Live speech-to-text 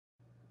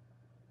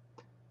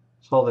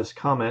Saw this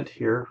comment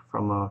here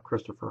from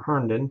Christopher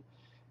Herndon.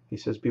 He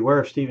says, beware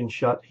of Stephen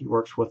Shutt. He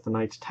works with the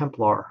Knights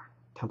Templar,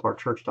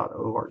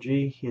 templarchurch.org.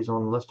 He is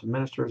on the list of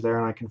ministers there,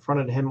 and I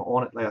confronted him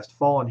on it last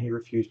fall, and he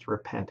refused to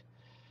repent.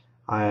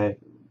 I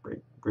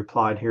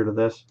replied here to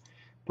this.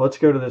 Let's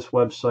go to this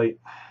website,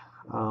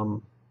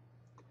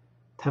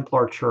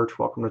 Templar Church.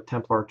 Welcome to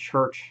Templar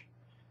Church.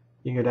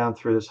 You can go down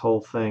through this whole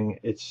thing.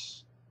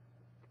 It's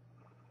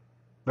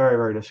very,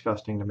 very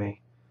disgusting to me.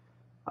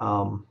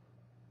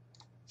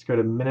 Let's go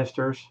to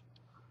ministers.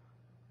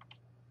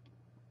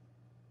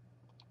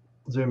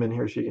 Zoom in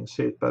here so you can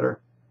see it better.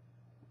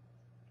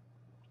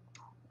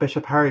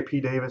 Bishop Harry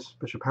P. Davis.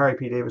 Bishop Harry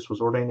P. Davis was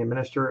ordained a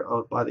minister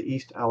by the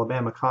East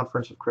Alabama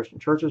Conference of Christian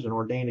Churches and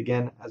ordained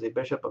again as a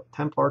bishop of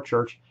Templar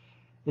Church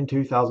in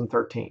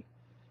 2013.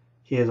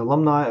 He is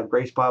alumni of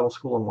Grace Bible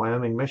School in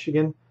Wyoming,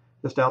 Michigan,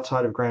 just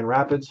outside of Grand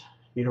Rapids,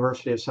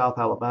 University of South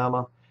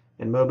Alabama,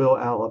 and Mobile,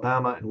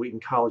 Alabama, and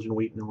Wheaton College in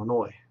Wheaton,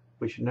 Illinois.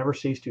 We should never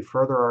cease to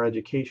further our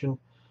education,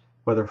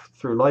 whether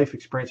through life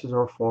experiences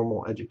or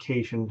formal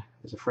education,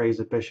 is a phrase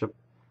that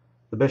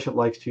the bishop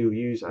likes to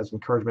use as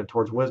encouragement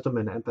towards wisdom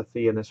and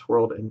empathy in this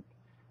world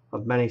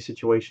of many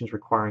situations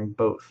requiring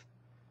both.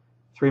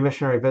 3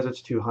 missionary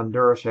visits to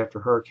Honduras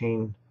after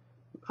Hurricane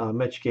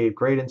Mitch gave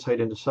great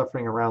insight into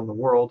suffering around the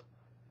world,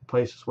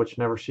 places which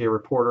never see a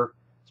reporter.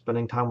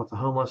 Spending time with the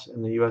homeless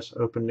in the U.S.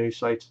 open news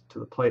sites to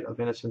the plight of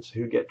innocents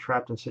who get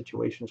trapped in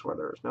situations where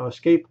there is no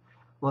escape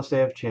unless they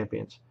have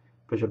champions.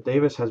 Bishop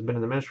Davis has been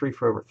in the ministry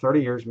for over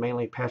 30 years,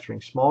 mainly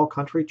pastoring small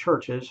country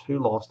churches who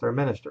lost their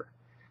minister.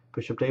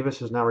 Bishop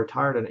Davis is now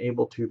retired and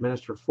able to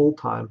minister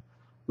full-time.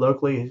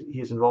 Locally,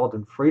 he is involved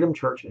in Freedom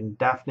Church in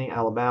Daphne,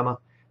 Alabama.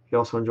 He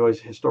also enjoys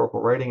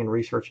historical writing and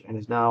research and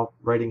is now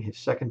writing his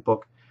second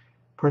book,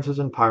 Princes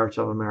and Pirates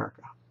of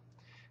America.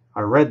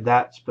 I read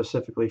that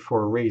specifically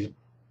for a reason.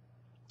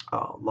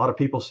 A lot of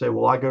people say,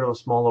 well, I go to a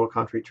small little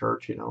country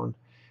church, and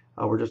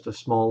we're just a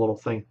small little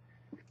thing.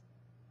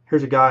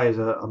 Here's a guy who's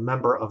a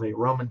member of a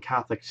Roman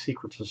Catholic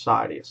secret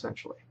society,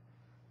 essentially.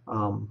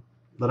 The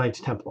Knights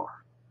Templar.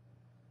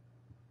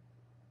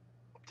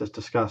 Just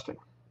disgusting.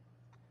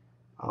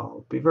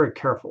 Be very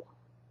careful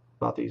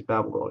about these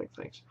Babylonian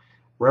things.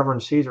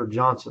 Reverend Caesar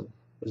Johnson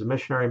is a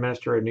missionary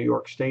minister in New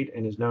York State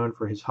and is known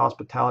for his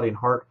hospitality and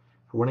heart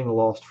for winning the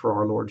lost for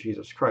our Lord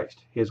Jesus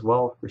Christ. He is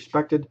well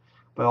respected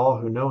by all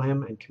who know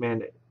him and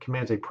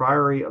commands a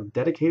priory of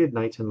dedicated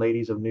knights and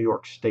ladies of New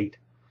York State.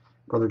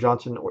 Brother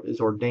Johnson is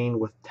ordained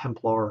with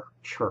Templar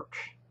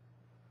Church.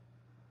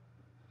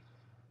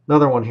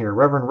 Another one here,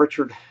 Reverend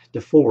Richard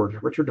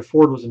DeFord. Richard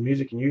DeFord was in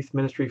music and youth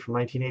ministry from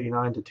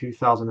 1989 to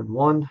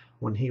 2001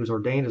 when he was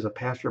ordained as a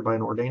pastor by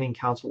an ordaining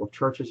council of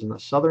churches in the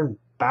Southern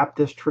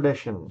Baptist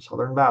tradition.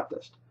 Southern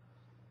Baptist.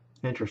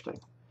 Interesting.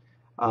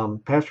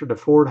 Pastor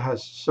DeFord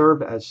has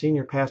served as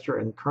senior pastor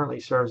and currently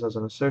serves as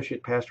an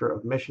associate pastor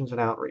of missions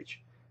and outreach.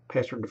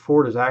 Pastor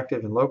DeFord is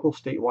active in local,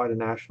 statewide, and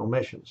national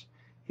missions.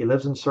 He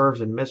lives and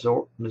serves in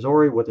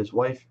Missouri with his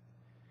wife,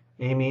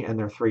 Amy, and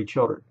their 3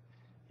 children.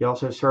 He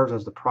also serves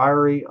as the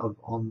priory of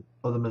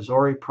the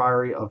Missouri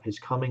Priory of His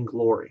Coming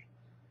Glory.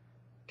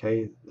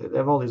 Okay, they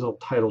have all these little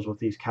titles with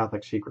these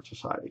Catholic secret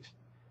societies.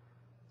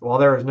 While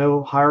there is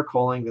no higher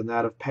calling than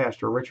that of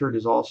pastor, Richard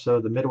is also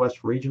the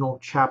Midwest Regional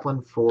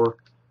Chaplain for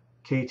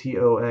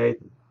KTOA.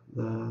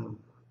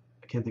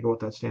 I can't think of what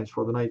that stands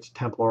for. The Knights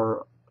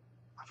Templar.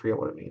 I forget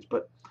what it means,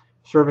 but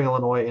serving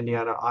Illinois,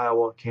 Indiana,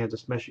 Iowa,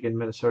 Kansas, Michigan,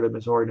 Minnesota,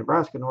 Missouri,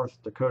 Nebraska,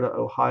 North Dakota,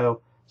 Ohio,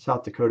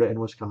 South Dakota, and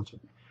Wisconsin.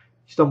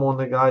 You stumble on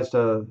the guy's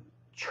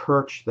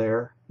church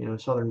there,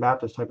 Southern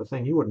Baptist type of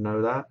thing. You wouldn't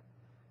know that.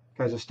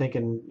 The guy's a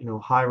stinking,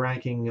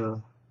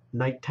 high-ranking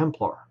Knight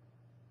Templar.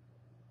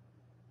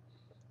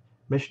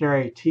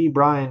 Missionary T.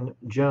 Bryant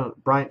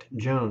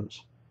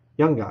Jones,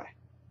 young guy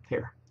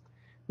here.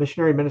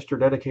 Missionary minister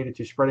dedicated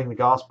to spreading the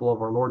gospel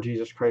of our Lord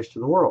Jesus Christ to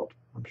the world,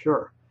 I'm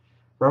sure.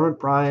 Reverend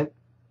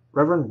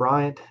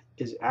Bryant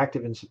is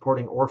active in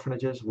supporting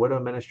orphanages, widow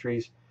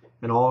ministries,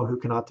 and all who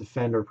cannot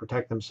defend or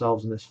protect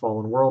themselves in this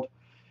fallen world.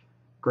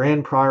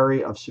 Grand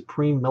Priory of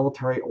Supreme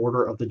Military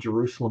Order of the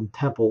Jerusalem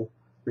Temple,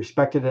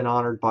 respected and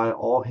honored by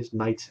all his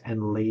knights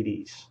and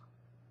ladies.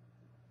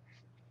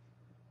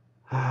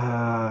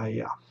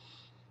 Yeah.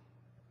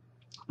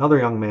 Another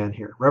young man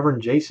here.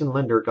 Reverend Jason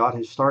Linder got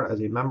his start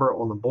as a member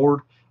on the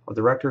board of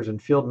directors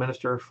and field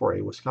minister for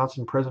a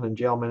Wisconsin prison and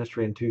jail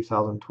ministry in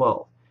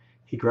 2012.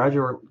 He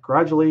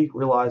gradually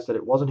realized that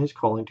it wasn't his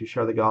calling to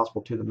share the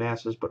gospel to the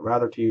masses, but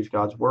rather to use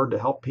God's word to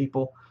help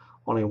people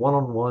on a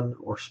one-on-one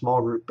or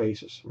small group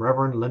basis.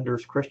 Reverend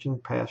Linder's Christian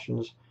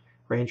passions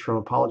range from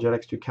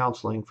apologetics to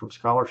counseling, from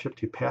scholarship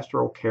to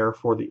pastoral care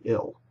for the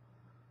ill.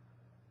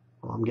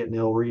 Well, I'm getting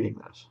ill reading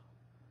this.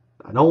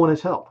 I don't want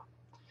his help.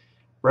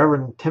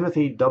 Reverend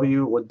Timothy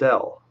W.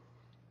 Waddell.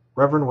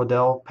 Reverend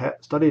Waddell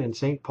studied in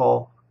St.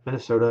 Paul,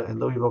 Minnesota,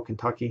 and Louisville,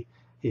 Kentucky.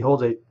 He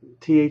holds a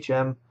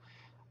THM.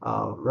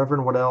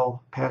 Reverend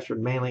Waddell pastored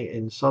mainly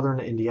in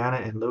southern Indiana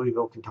and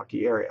Louisville,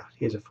 Kentucky area.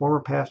 He is a former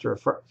pastor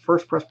of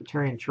First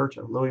Presbyterian Church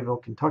of Louisville,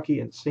 Kentucky,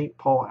 and St.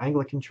 Paul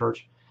Anglican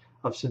Church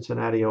of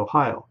Cincinnati,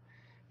 Ohio.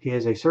 He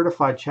is a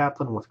certified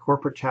chaplain with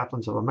Corporate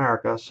Chaplains of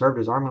America, served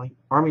as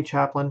Army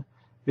chaplain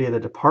via the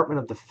Department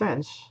of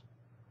Defense,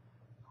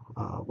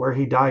 where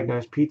he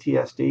diagnosed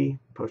PTSD,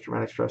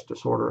 post-traumatic stress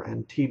disorder,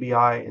 and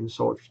TBI in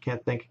soldiers.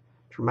 Can't think,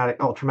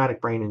 traumatic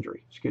brain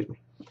injury, excuse me.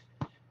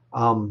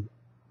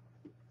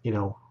 You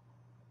know,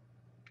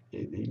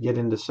 get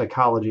into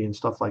psychology and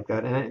stuff like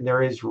that, and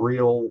there is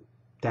real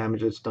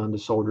damage that's done to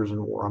soldiers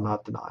in war. I'm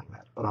not denying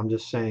that, but I'm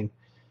just saying,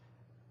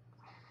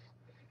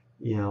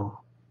 you know,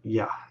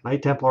 yeah,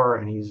 Knight Templar,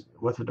 and he's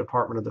with the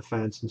Department of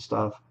Defense and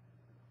stuff.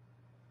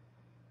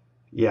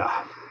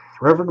 Yeah.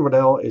 Reverend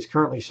Waddell is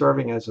currently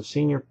serving as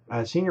senior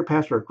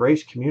pastor of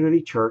Grace Community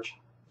Church,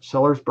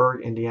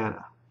 Sellersburg,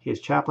 Indiana. He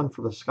is chaplain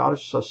for the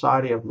Scottish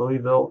Society of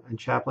Louisville and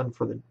chaplain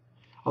for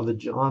the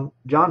John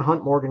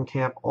Hunt Morgan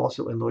Camp,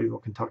 also in Louisville,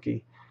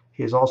 Kentucky.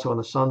 He is also in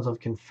the Sons of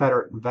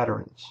Confederate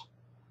Veterans.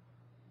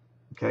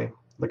 Okay,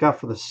 look out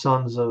for the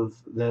Sons of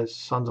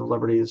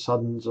Liberty, the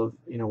Sons of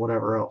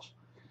whatever else.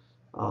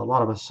 A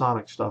lot of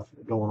Masonic stuff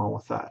going on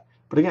with that.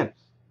 But again,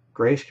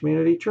 Grace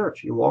Community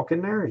Church. You walk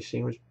in there,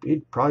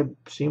 he'd probably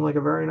seem like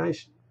a very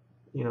nice,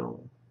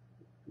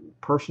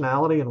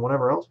 personality and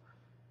whatever else.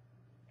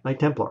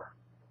 Knight Templar.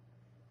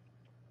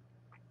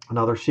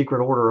 Another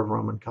secret order of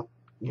Roman,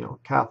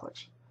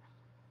 Catholics.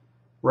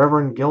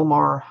 Reverend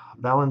Gilmar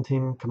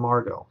Valentim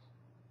Camargo.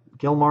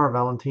 Gilmar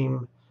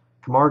Valentim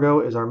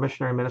Camargo is our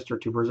missionary minister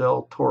to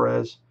Brazil,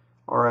 Torres,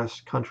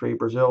 RS country,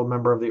 Brazil,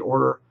 member of the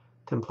Order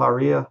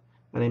Templaria,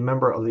 and a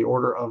member of the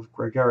Order of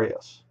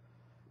Gregarious.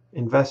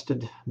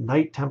 Invested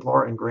Knight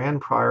Templar and Grand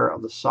Prior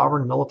of the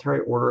Sovereign Military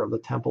Order of the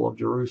Temple of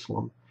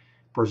Jerusalem,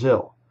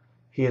 Brazil.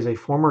 He is a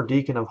former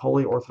deacon of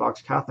Holy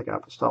Orthodox Catholic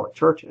Apostolic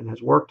Church and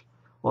has worked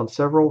on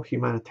several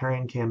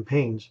humanitarian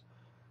campaigns.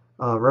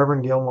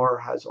 Reverend Gilmar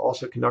has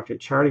also conducted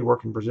charity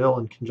work in Brazil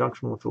in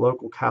conjunction with the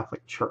local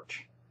Catholic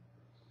Church.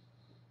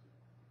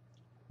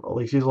 Well, at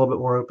least he's a little bit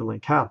more openly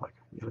Catholic.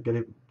 Got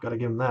to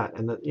give him that.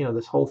 And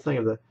this whole thing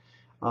of the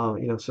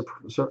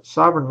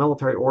Sovereign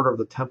Military Order of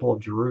the Temple of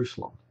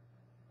Jerusalem.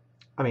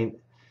 I mean,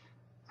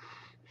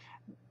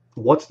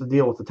 what's the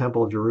deal with the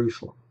Temple of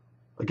Jerusalem?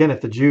 Again,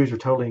 if the Jews are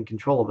totally in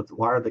control of it,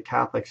 why are the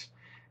Catholics,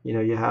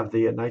 you have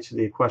the Knights of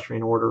the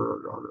Equestrian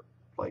Order are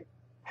like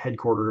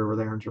headquartered over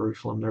there in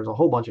Jerusalem. There's a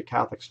whole bunch of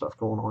Catholic stuff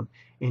going on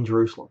in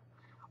Jerusalem.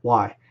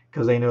 Why?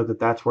 Because they know that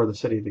that's where the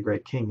city of the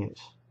great king is.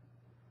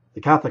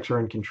 The Catholics are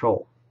in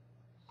control.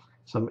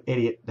 Some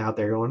idiot out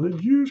there going, the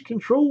Jews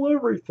control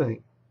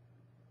everything.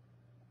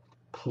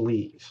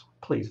 Please.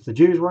 If the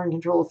Jews were in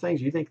control of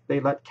things, you think they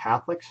let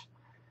Catholics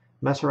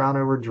mess around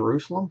over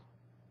Jerusalem?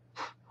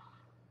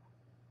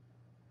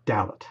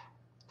 Doubt it.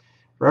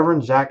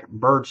 Reverend Zach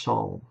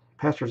Birdsong.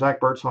 Pastor Zach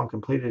Birdsong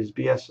completed his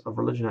BS of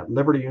Religion at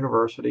Liberty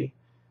University,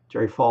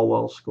 Jerry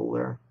Falwell's school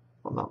there,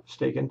 if I'm not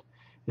mistaken.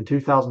 In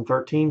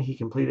 2013, he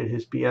completed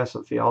his BS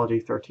of Theology,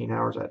 13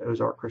 hours at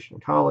Ozark Christian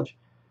College.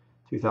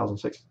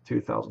 2006 to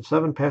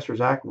 2007, Pastor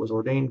Zach was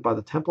ordained by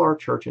the Templar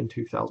Church in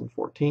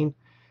 2014.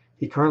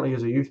 He currently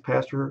is a youth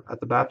pastor at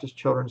the Baptist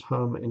Children's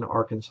Home in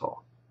Arkansas.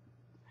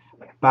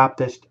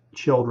 Baptist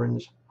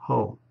Children's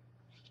Home.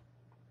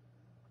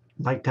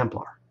 Knight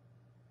Templar.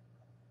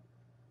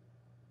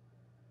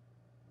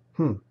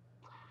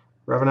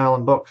 Reverend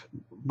Alan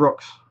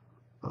Brooks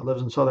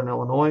lives in Southern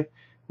Illinois,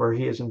 where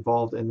he is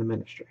involved in the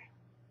ministry.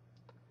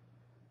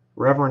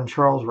 Reverend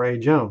Charles Ray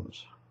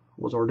Jones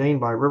was ordained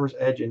by River's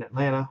Edge in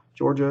Atlanta,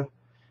 Georgia.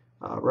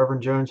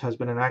 Reverend Jones has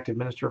been an active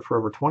minister for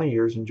over 20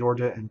 years in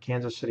Georgia and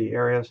Kansas City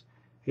areas.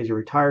 He's a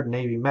retired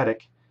Navy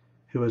medic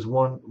who has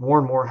worn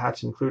more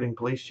hats, including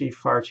police chief,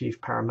 fire chief,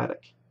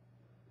 paramedic.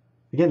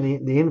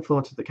 Again, the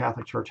influence that the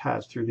Catholic Church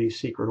has through these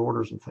secret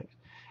orders and things.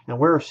 And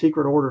where are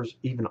secret orders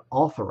even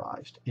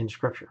authorized in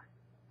Scripture?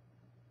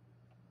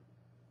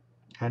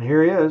 And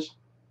here he is.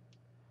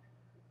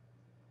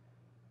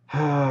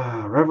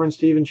 Reverend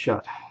Stephen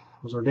Shutt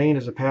was ordained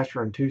as a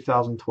pastor in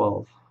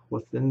 2012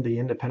 within the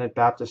Independent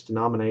Baptist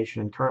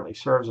denomination and currently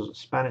serves as a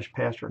Spanish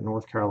pastor in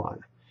North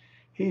Carolina.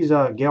 He's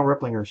Gail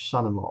Riplinger's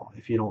son-in-law,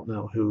 if you don't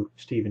know who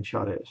Stephen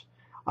Shutt is.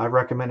 I've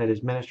recommended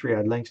his ministry. I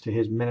had links to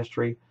his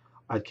ministry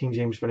at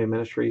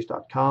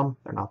KingJamesVideoMinistries.com.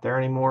 They're not there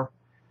anymore.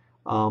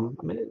 I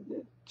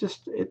mean,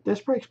 this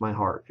breaks my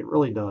heart. It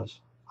really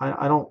does.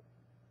 I don't,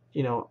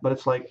 but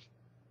it's like,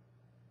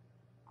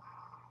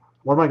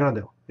 what am I going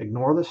to do?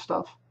 Ignore this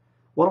stuff?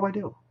 What do I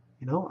do?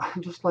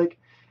 I'm just like,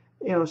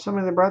 some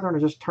of the brethren are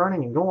just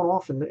turning and going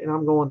off, and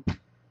I'm going,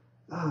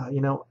 I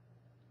mean,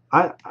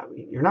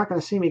 you're not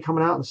going to see me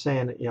coming out and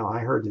saying, I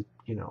heard that,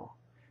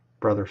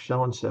 brother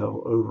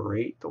so-and-so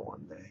overate the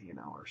one day,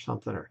 or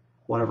something, or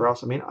whatever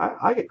else. I mean,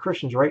 I get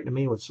Christians writing to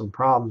me with some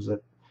problems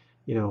that,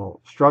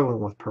 struggling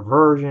with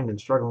perversion and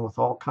struggling with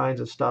all kinds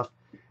of stuff.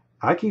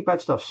 I keep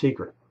that stuff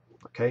secret,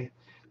 okay?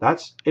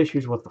 That's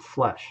issues with the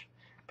flesh.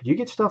 But you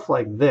get stuff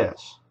like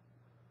this,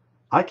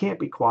 I can't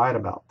be quiet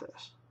about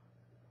this.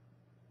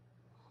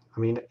 I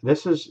mean,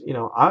 this is,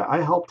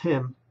 I helped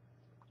him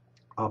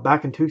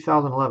back in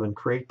 2011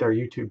 create their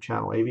YouTube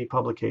channel, AV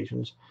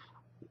Publications.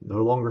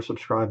 No longer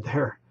subscribed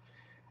there.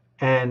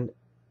 And,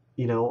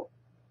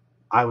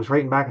 I was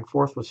writing back and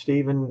forth with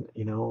Stephen.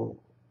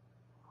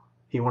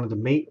 He wanted to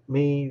meet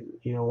me.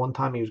 One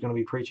time he was going to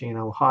be preaching in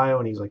Ohio,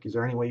 and he's like, "Is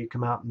there any way you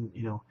come out and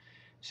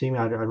see me?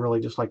 I'd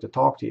really just like to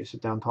talk to you,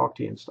 sit down, talk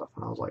to you and stuff."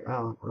 And I was like,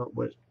 "Oh,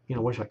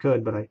 wish I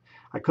could, but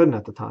I couldn't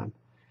at the time."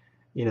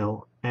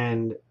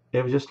 And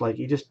it was just like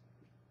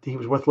he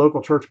was with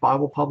local church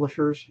Bible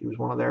publishers. He was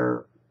one of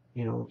their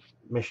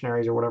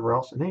missionaries or whatever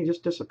else, and then he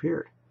just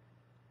disappeared.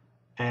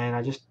 And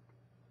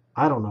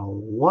I don't know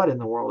what in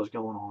the world is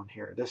going on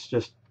here.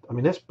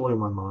 This blew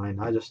my mind.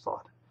 I just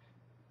thought,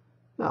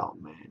 oh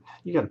man,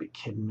 you got to be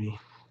kidding me.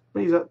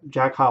 But he's a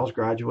Jack Hyles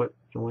graduate.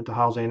 He went to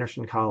Hyles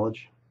Anderson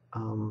College,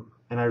 and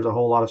there's a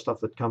whole lot of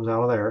stuff that comes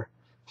out of there.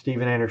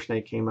 Stephen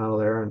Anderson came out of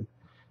there, and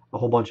a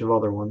whole bunch of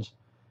other ones.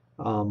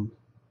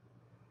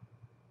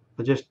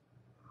 But just,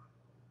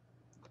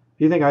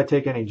 do you think I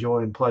take any joy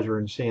and pleasure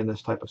in seeing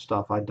this type of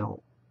stuff? I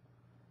don't.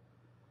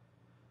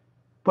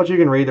 But you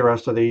can read the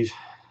rest of these.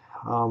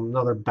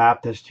 Another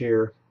Baptist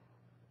here,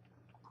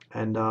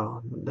 and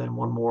then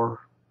one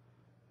more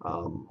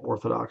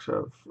Orthodox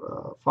of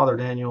Father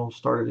Daniel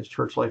started his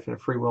church life in a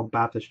Free Will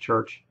Baptist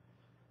church.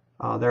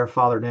 There,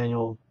 Father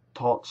Daniel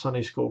taught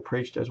Sunday school,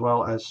 preached as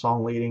well as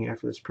song leading.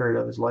 After this period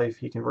of his life,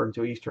 he converted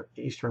to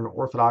Eastern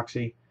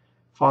Orthodoxy.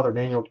 Father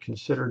Daniel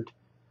considered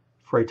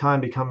for a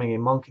time becoming a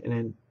monk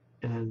in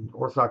an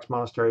Orthodox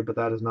monastery, but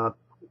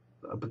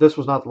this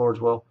was not the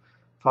Lord's will.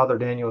 Father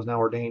Daniel is now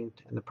ordained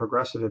in the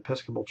Progressive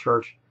Episcopal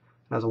Church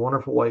and has a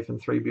wonderful wife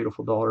and 3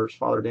 beautiful daughters.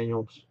 Father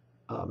Daniel's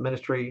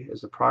ministry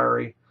is the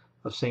Priory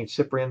of St.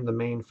 Cyprian. The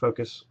main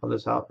focus of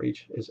this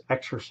outreach is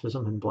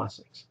exorcism and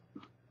blessings.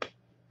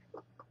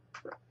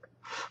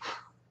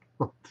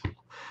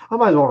 I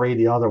might as well read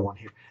the other one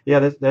here. Yeah,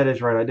 that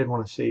is right. I did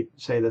want to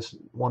say this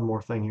one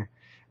more thing here.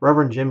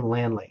 Reverend Jim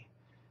Lanley.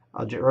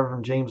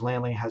 Reverend James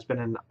Lanley has been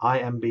an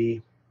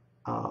IMB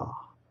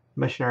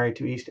missionary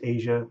to East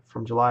Asia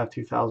from July of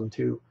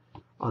 2002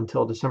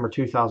 until December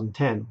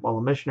 2010. While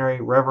a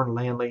missionary, Reverend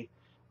Lanley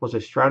was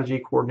a strategy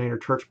coordinator,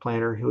 church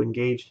planner who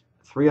engaged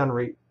three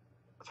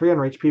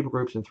unreached people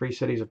groups in 3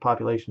 cities of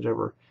populations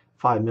over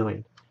 5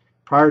 million.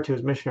 Prior to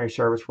his missionary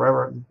service,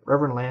 Reverend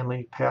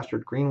Lanley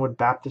pastored Greenwood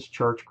Baptist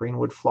Church,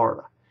 Greenwood,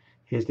 Florida.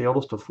 He is the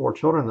oldest of 4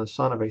 children and the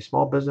son of a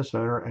small business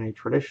owner and a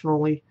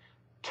traditionally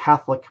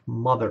Catholic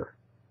mother.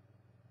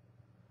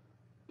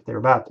 They were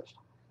Baptist.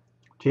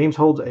 James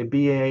holds a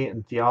BA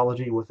in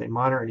theology with a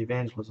minor in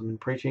evangelism and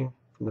preaching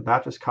from the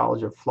Baptist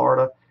College of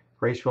Florida,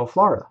 Graceville,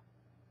 Florida.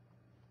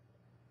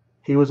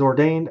 He was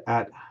ordained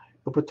at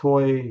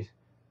Upatoy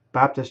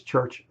Baptist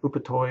Church,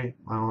 Upatoy,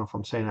 I don't know if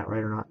I'm saying that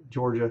right or not,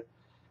 Georgia.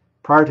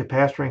 Prior to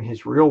pastoring,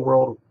 his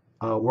real-world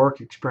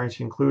work experience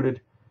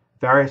included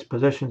various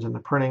positions in the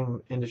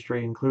printing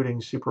industry,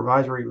 including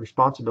supervisory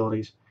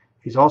responsibilities.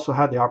 He's also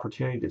had the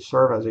opportunity to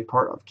serve as a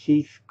part of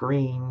Keith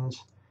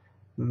Green's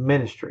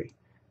ministry.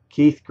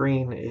 Keith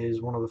Green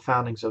is one of the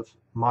foundings of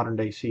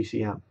modern-day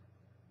CCM.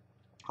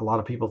 A lot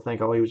of people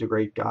think, oh, he was a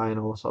great guy and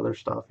all this other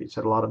stuff. He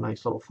said a lot of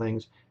nice little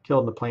things,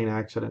 killed in a plane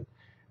accident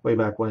way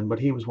back when, but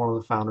he was one of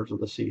the founders of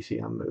the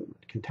CCM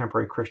movement,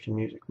 contemporary Christian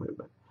music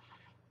movement.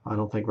 I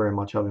don't think very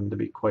much of him, to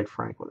be quite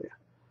frank with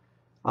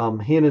you.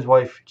 He and his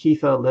wife,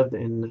 Keitha,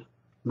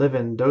 live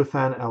in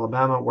Dothan,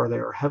 Alabama, where they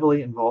are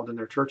heavily involved in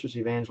their church's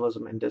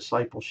evangelism and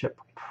discipleship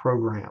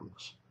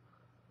programs.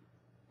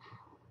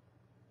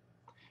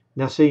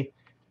 Now see,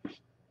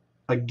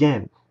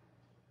 again,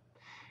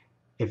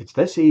 if it's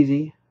this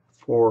easy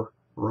for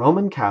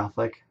Roman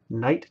Catholic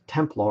Knight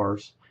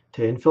Templars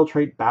to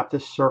infiltrate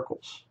Baptist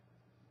circles,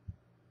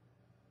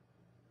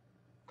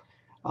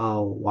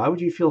 why would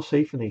you feel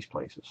safe in these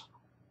places?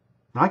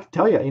 And I can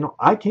tell you,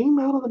 I came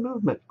out of the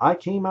movement. I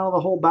came out of the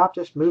whole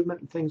Baptist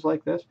movement and things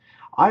like this.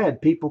 I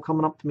had people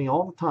coming up to me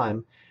all the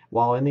time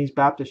while in these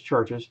Baptist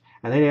churches,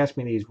 and they'd ask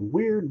me these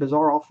weird,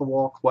 bizarre,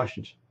 off-the-wall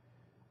questions.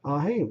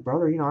 Hey,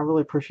 brother, I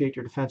really appreciate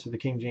your defense of the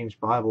King James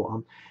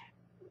Bible.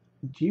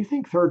 Do you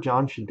think 3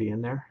 John should be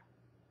in there?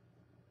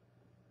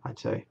 I'd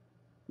say,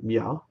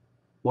 yeah.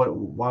 Why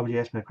would you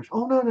ask me that question?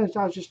 Oh, no,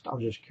 I was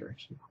just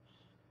curious.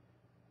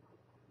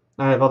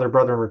 I have other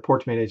brethren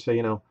report to me. They say,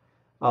 did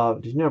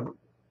you know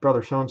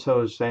Brother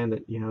so-and-so is saying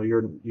that,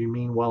 you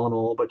mean well and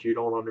all, but you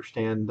don't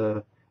understand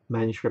the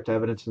manuscript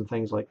evidence and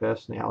things like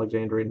this, and the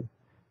Alexandrian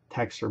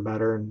texts are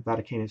better, and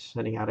Vaticanus,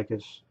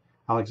 Sinaiticus,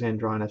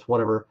 Alexandrinus,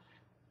 whatever,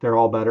 they're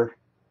all better.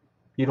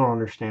 You don't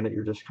understand it.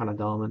 You're just kind of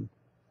dumb.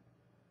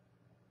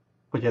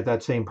 But yet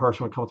that same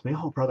person would come to me,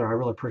 oh, brother, I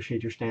really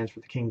appreciate your stance for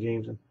the King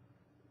James. And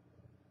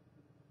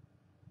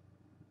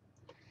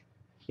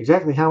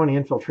exactly how many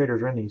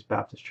infiltrators are in these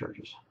Baptist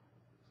churches?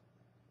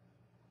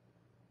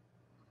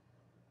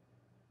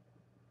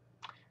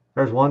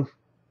 There's one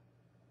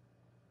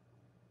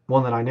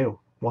that I knew,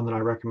 one that I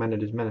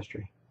recommended his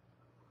ministry.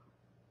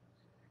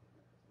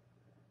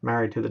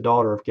 Married to the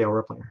daughter of Gail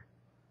Ripplinger.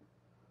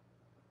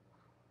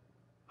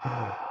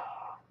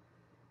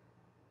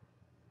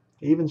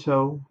 Even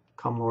so,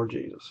 come Lord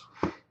Jesus.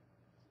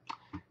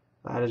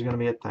 That is going to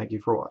be it. Thank you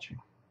for watching.